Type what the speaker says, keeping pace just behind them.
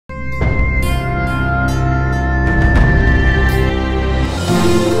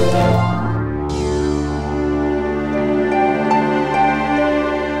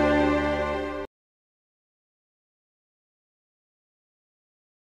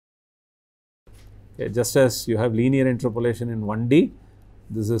Okay, just as you have linear interpolation in 1D,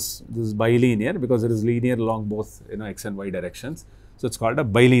 this is bilinear because it is linear along both x and y directions. So it's called a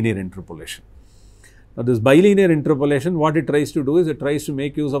bilinear interpolation. Now this bilinear interpolation, what it tries to do is it tries to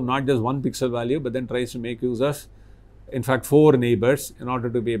make use of not just one pixel value, but then tries to make use of in fact 4 neighbors in order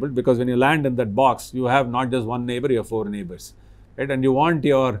to be able, because when you land in that box, you have not just one neighbor, you have 4 neighbors, right? And you want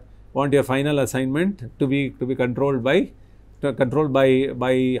your final assignment to be controlled by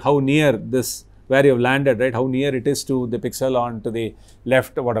how near this, where you have landed, right? How near it is to the pixel on to the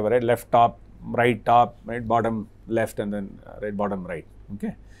left, whatever, right? Left top, right, bottom left, and then right bottom right.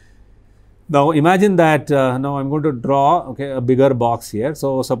 Okay. Now imagine that now I'm going to draw a bigger box here.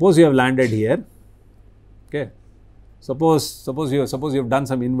 So suppose you have landed here. Okay. Suppose you have done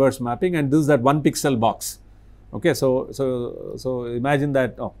some inverse mapping, and this is that 1 pixel box. Okay. So imagine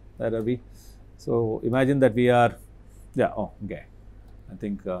that. Oh, where are we? So imagine that we are. Yeah. Oh, okay. I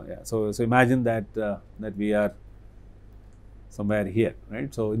think yeah. So imagine that that we are somewhere here,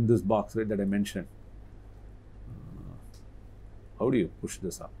 right? So in this box, right, that I mentioned. How do you push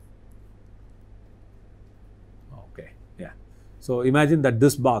this up? Okay. Yeah. So imagine that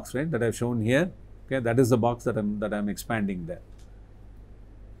this box, right, that I've shown here. Okay, that is the box that I'm expanding there.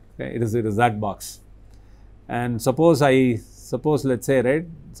 Okay, it is that box. And suppose let's say, right,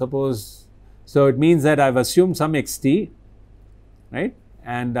 so it means that I've assumed some xt, right,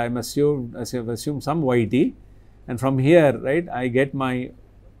 and I've assumed some yt, and from here, right, I get my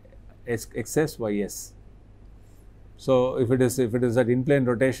xs ys. So if it is at in plane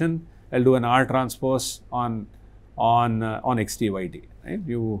rotation, I'll do an R transpose on xt yt, right?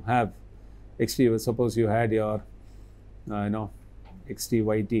 You have xt, suppose you had your xt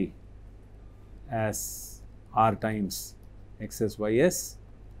yt as R times xs ys,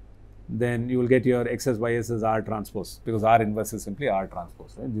 then you will get your xs ys as R transpose, because R inverse is simply R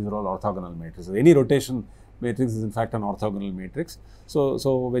transpose, right? These are all orthogonal matrices. Any rotation matrix is in fact an orthogonal matrix. So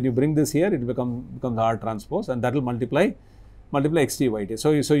when you bring this here, it becomes R transpose, and that will multiply xt yt.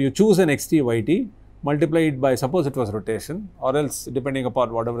 So you choose an xt yt, multiply it by, suppose it was rotation, or else depending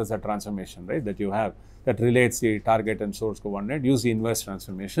upon whatever is the transformation, right, that you have that relates the target and source coordinate, use the inverse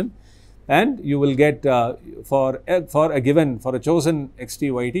transformation, and you will get for a chosen xt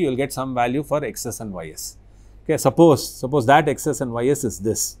yt, you will get some value for xs and ys. Okay, suppose that xs and ys is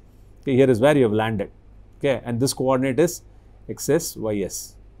this. Okay, here is where you have landed. Okay, and this coordinate is xs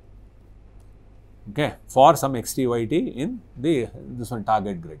ys. Okay, for some xt yt in this one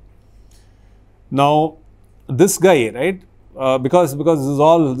target grid. Now this guy, right, because this is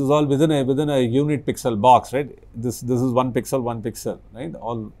all within a unit pixel box, right? This is one pixel, right?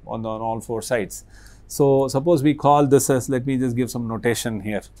 All on all 4 sides. So suppose we call this as, let me just give some notation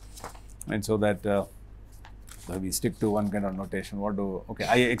here, and so that so we stick to one kind of notation. Okay,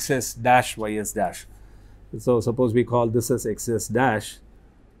 xs dash ys dash. So suppose we call this as xs dash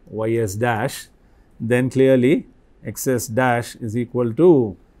ys dash, then clearly xs dash is equal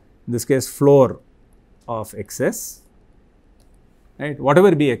to, in this case, floor of xs, right?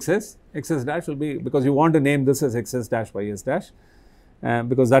 Whatever be xs dash will be, because you want to name this as xs dash ys dash,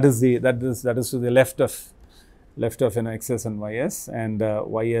 because that is to the left of xs and ys, and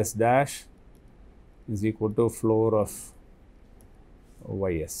ys dash is equal to floor of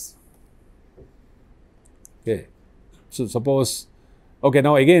ys. Okay, so suppose, okay,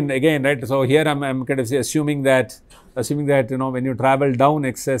 now again, right, so here I'm kind of assuming that when you travel down,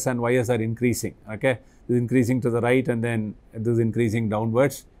 xs and ys are increasing. Okay, this is increasing to the right, and then this is increasing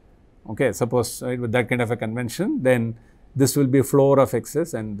downwards. Okay, suppose, right, with that kind of a convention, then this will be floor of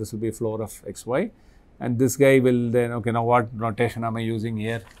xs and this will be floor of xy, and this guy will then, okay, now what notation am I using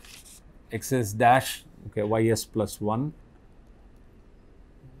here? Xs dash, okay, ys plus 1,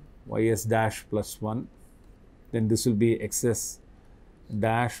 ys dash plus 1, then this will be xs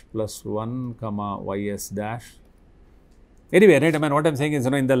dash plus 1 comma ys dash. Anyway, right, I mean, what I'm saying is,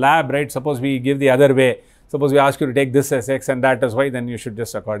 in the lab, right, suppose we give the other way, suppose we ask you to take this as x and that as y, then you should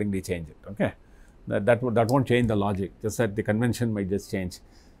just accordingly change it. Okay, that won't change the logic, just that the convention might just change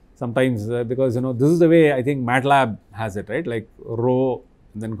sometimes, because this is the way I think MATLAB has it, right, like row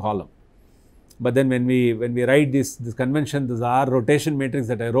and then column. But then when we write this convention, this R rotation matrix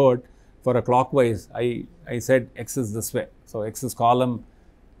that I wrote for a clockwise, I said x is this way, so x is column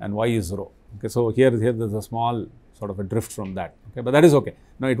and y is row. Okay, so here there's a small sort of a drift from that. Okay, but that is okay.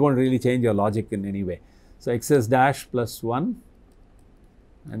 Now it won't really change your logic in any way. So xs dash plus 1,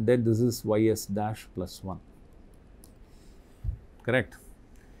 and then this is ys dash plus 1. Correct.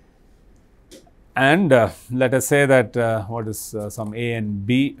 And let us say that what is some a and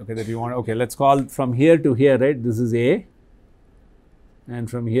b, okay, that we want. Okay, let's call from here to here, right, this is a,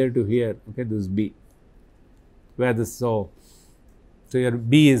 and from here to here, okay, this is b. where this, so your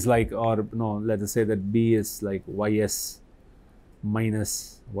B is like, or no, let us say that B is like ys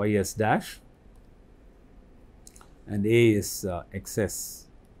minus ys dash, and A is xs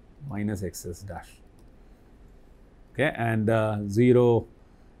minus xs dash. Okay, and 0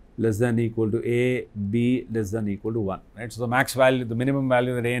 less than equal to A, B less than equal to 1, right. So, the max value, the minimum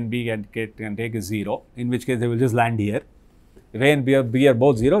value that A and B can take is 0, in which case they will just land here. If A and B are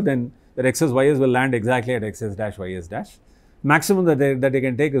both 0, then the x's ys will land exactly at xs dash ys dash. Maximum that they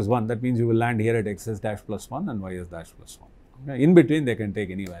can take is 1, that means you will land here at xs dash plus 1 and ys dash plus 1. Okay. In between they can take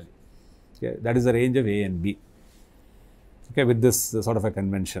any value. Okay. That is the range of A and B, okay, with this sort of a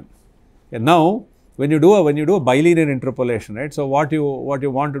convention. Okay. Now, when you do a bilinear interpolation, right. So, what you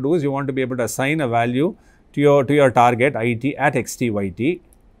want to do is you want to be able to assign a value to your target it at xt yt,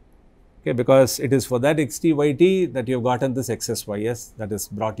 okay, because it is for that xt yt that you have gotten this xs ys that is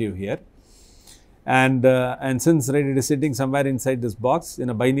brought you here. And since, right, it is sitting somewhere inside this box in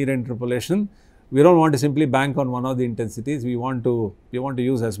a bilinear interpolation, we don't want to simply bank on one of the intensities. We want to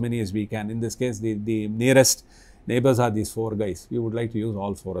use as many as we can. In this case, the nearest neighbors are these 4 guys. We would like to use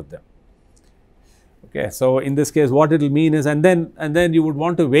all 4 of them. Okay, so in this case, what it will mean is, and then you would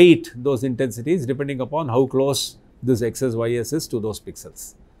want to weight those intensities depending upon how close this xs ys is to those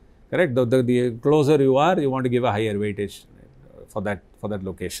pixels. Correct? The closer you are, you want to give a higher weightage for that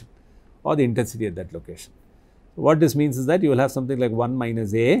location, or the intensity at that location. What this means is that you will have something like 1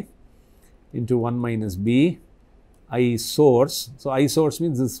 minus A into 1 minus B I source. So, I source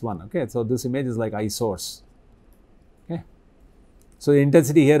means this one. Okay, so this image is like I source. Okay, so the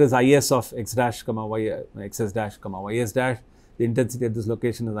intensity here is is of x dash comma y xs dash comma ys dash. The intensity at this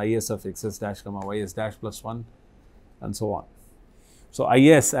location is is of xs dash comma ys dash plus 1, and so on. So,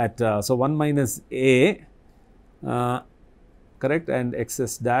 is at so 1 minus A, correct, and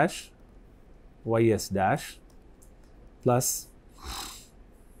xs dash ys dash plus,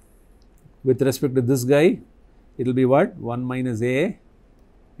 with respect to this guy, it will be what? 1 minus A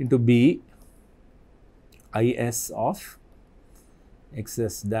into B is of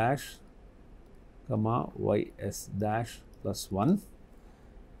xs dash comma ys dash plus 1,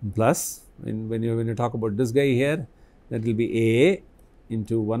 plus when you talk about this guy here, that will be A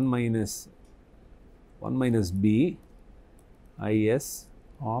into 1 minus B is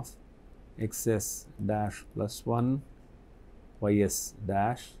of xs dash plus 1 ys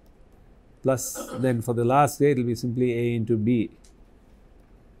dash, plus then for the last day it will be simply A into B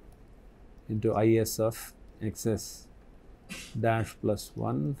into is of xs dash plus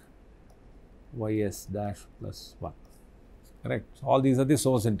 1 ys dash plus 1, correct. So, all these are the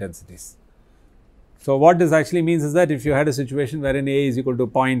source intensities. So, what this actually means is that if you had a situation wherein A is equal to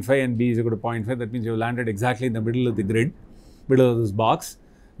 0.5 and B is equal to 0.5, that means you have landed exactly in the middle of the grid, middle of this box,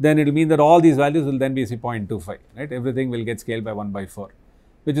 then it will mean that all these values will then be 0.25, right. Everything will get scaled by 1 by 4,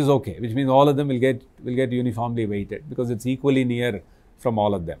 which is okay, which means all of them will get uniformly weighted because it is equally near from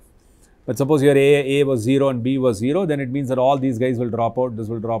all of them. But suppose your A was 0 and B was 0, then it means that all these guys will drop out, this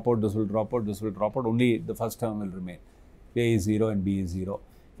will drop out, this will drop out, this will drop out, only the first term will remain. A is 0 and B is 0.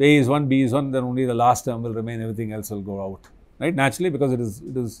 If A is 1, B is 1, then only the last term will remain, everything else will go out, right, naturally, because it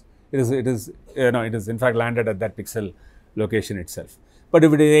is in fact landed at that pixel location itself. But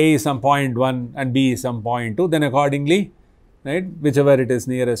if it is A is some 0.1 and B is some 0.2, then accordingly, right, whichever it is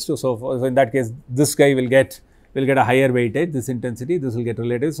nearest to, so in that case, this guy will get a higher weightage, this intensity, this will get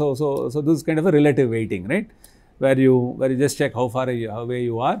relative. So this is kind of a relative weighting, right, where you just check how away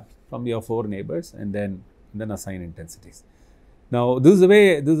you are from your 4 neighbors, and then assign intensities. Now, this is the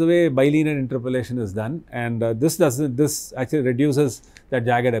way bilinear interpolation is done, and this actually reduces that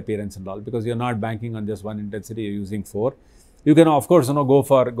jagged appearance and all, because you are not banking on just one intensity, you are using 4. You can of course go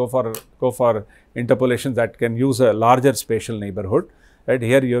for interpolations that can use a larger spatial neighborhood, right.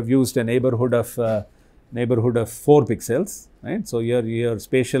 Here you have used a neighborhood of 4 pixels, right. So, your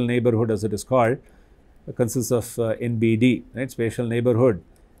spatial neighborhood, as it is called, consists of NBD, right. Spatial neighborhood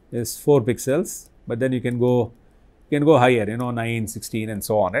is 4 pixels, but then you can go higher, 9, 16 and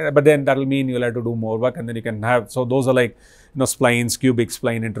so on, right? But then that will mean you will have to do more work, and then you can have, so those are like, splines, cubic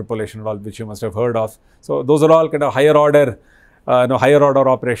spline interpolation and all, which you must have heard of. So, those are all kind of higher order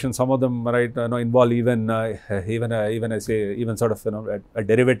operations. Some of them, right, involve even sort of, a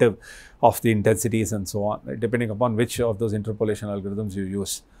derivative of the intensities and so on, right, depending upon which of those interpolation algorithms you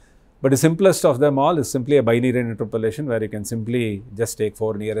use. But the simplest of them all is simply a bilinear interpolation, where you can simply just take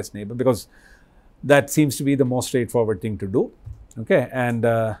 4 nearest neighbor, because that seems to be the most straightforward thing to do, okay. And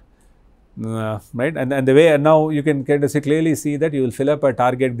right, and the way, and now you can kind of clearly see that you will fill up a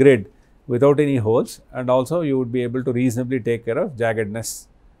target grid without any holes, and also you would be able to reasonably take care of jaggedness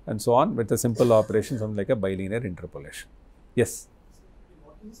and so on with a simple operation, something like a bilinear interpolation. Yes?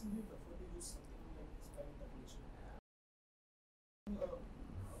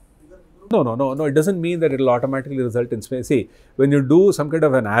 No, it doesn't mean that it will automatically result in space. See, when you do some kind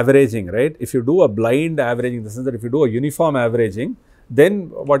of an averaging, right, if you do a blind averaging, in the sense that if you do a uniform averaging, then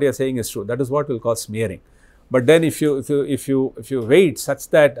what you are saying is true. That is what we will call smearing. But then if you wait such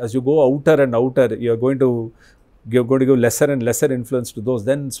that as you go outer and outer, you're going to give lesser and lesser influence to those,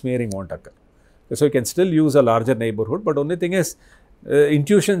 then smearing won't occur. So you can still use a larger neighborhood, but only thing is,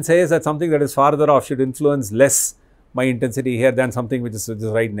 intuition says that something that is farther off should influence less my intensity here than something which is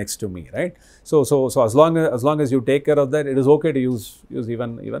right next to me, right? So as long as you take care of that, it is okay to use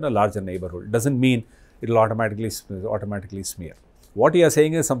even a larger neighborhood. It doesn't mean it will automatically smear. What you are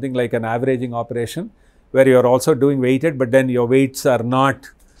saying is something like an averaging operation, where you are also doing weighted, but then your weights are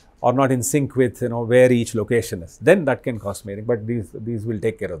not in sync with where each location is. Then that can cause smearing, but these will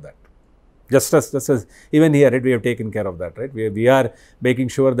take care of that. Just as even here, right, we have taken care of that, right? We are making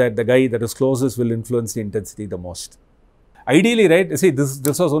sure that the guy that is closest will influence the intensity the most. Ideally, right? See, this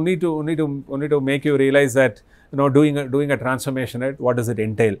was only to make you realize that doing a transformation, right? What does it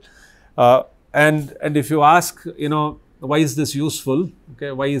entail? And if you ask, why is this useful?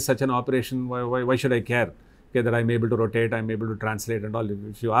 Okay, why is such an operation? Why should I care? Okay, that I'm able to rotate, I'm able to translate, and all.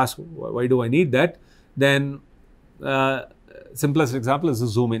 If you ask why do I need that, then simplest example is the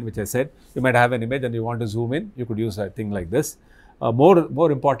zoom in, which I said. You might have an image and you want to zoom in. You could use a thing like this.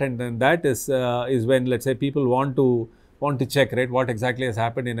 More important than that is when, let's say, people want to check, right, what exactly has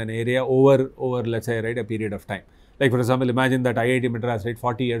happened in an area over let's say, right, a period of time. Like, for example, imagine that IIT Madras, right,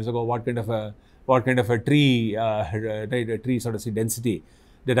 40 years ago, what kind of a tree sort of density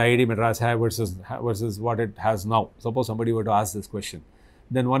did IIT Madras have versus what it has now? Suppose somebody were to ask this question.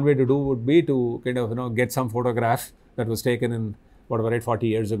 Then one way to do would be to kind of get some photograph that was taken in whatever, right, 40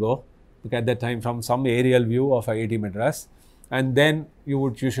 years ago, at that time, from some aerial view of IIT Madras, and then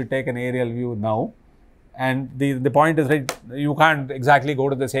you should take an aerial view now. And the point is, right, you can't exactly go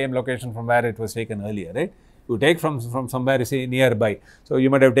to the same location from where it was taken earlier, right? You take from somewhere, say, nearby. So you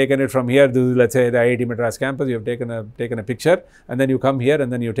might have taken it from here. This is, let's say, the IIT Madras campus. You have taken a picture, and then you come here,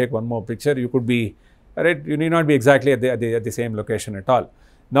 and then you take one more picture. You could be, right, you need not be exactly at the same location at all.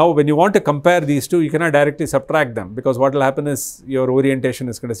 Now, when you want to compare these two, you cannot directly subtract them, because what will happen is your orientation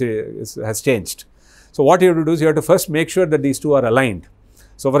is going to has changed. So what you have to do is you have to first make sure that these two are aligned.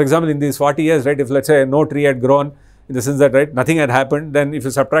 So, for example, in these 40 years, right, if, let's say, no tree had grown, in the sense that, right, nothing had happened, then if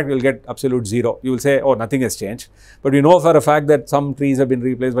you subtract, you will get absolute zero. You will say, oh, nothing has changed. But we know for a fact that some trees have been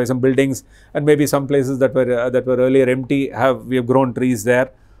replaced by some buildings, and maybe some places that were earlier empty we have grown trees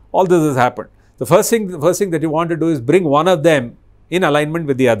there. All this has happened. The first thing that you want to do is bring one of them in alignment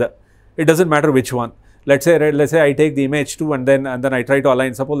with the other. It doesn't matter which one. Let's say I take the image 2 and then I try to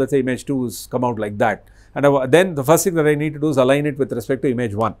align. Suppose, let's say, image 2 has come out like that, and then the first thing that I need to do is align it with respect to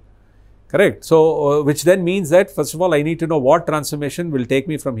image 1. Correct? So, which then means that, first of all, I need to know what transformation will take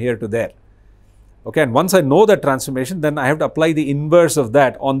me from here to there. Okay, and once I know that transformation, then I have to apply the inverse of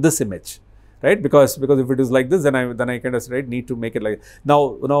that on this image, right? Because if it is like this, then I kind of, right, need to make it like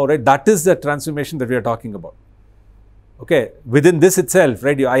now, right? That is the transformation that we are talking about. Okay, within this itself,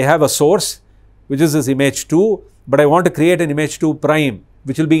 right, I have a source, which is this image 2, but I want to create an image 2 prime,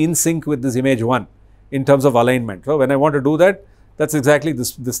 which will be in sync with this image 1 in terms of alignment. So when I want to do that, that's exactly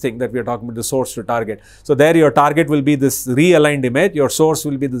this thing that we are talking about, the source to target. So there your target will be this realigned image, your source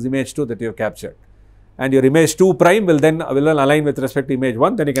will be this image 2 that you have captured. And your image 2 prime will then align with respect to image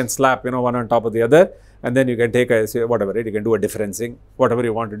 1, then you can slap, one on top of the other, and then you can take whatever, right, you can do a differencing, whatever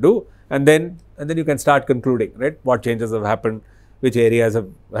you want to do, and then you can start concluding, right, what changes have happened, which areas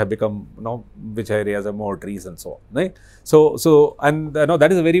have become, which areas have more trees and so on, right? So and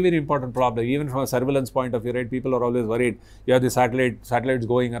that is a very, very important problem. Even from a surveillance point of view, right, people are always worried. You have the satellites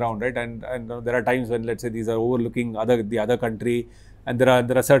going around, right, and there are times when, let's say, these are overlooking the other country, and there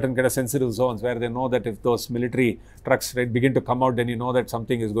are certain kind of sensitive zones where they know that if those military trucks, right, begin to come out, then you know that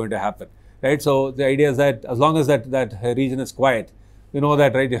something is going to happen, right? So the idea is that as long as that region is quiet, you know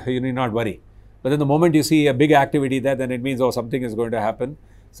that, right, you need not worry. But then the moment you see a big activity there, then it means, oh, something is going to happen.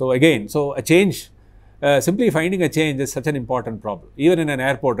 So again, a change, simply finding a change is such an important problem. Even in an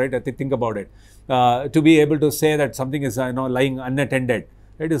airport, right, think about it. To be able to say that something is lying unattended,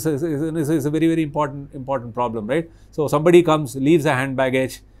 right, is a very, very important problem, right? So somebody comes, leaves a hand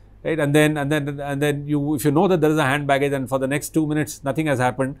baggage, right, and then you, if you know that there is a hand baggage, and for the next 2 minutes nothing has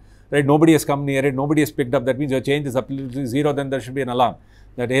happened, right, nobody has come near it, nobody has picked up, that means your change is absolutely zero. Then there should be an alarm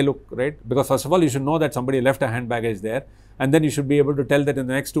that, hey, look, right, because first of all you should know that somebody left a hand baggage there, and then you should be able to tell that in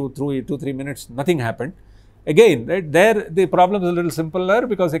the next 2-3 minutes nothing happened, Again, right, there the problem is a little simpler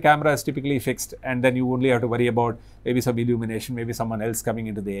because the camera is typically fixed, and then you only have to worry about maybe some illumination, maybe someone else coming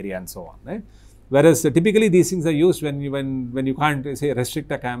into the area and so on, right. Whereas typically these things are used when you can't say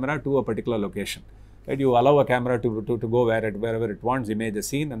restrict a camera to a particular location, right. You allow a camera to go wherever it wants, image a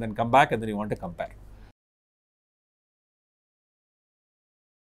scene, and then come back, and then you want to compare.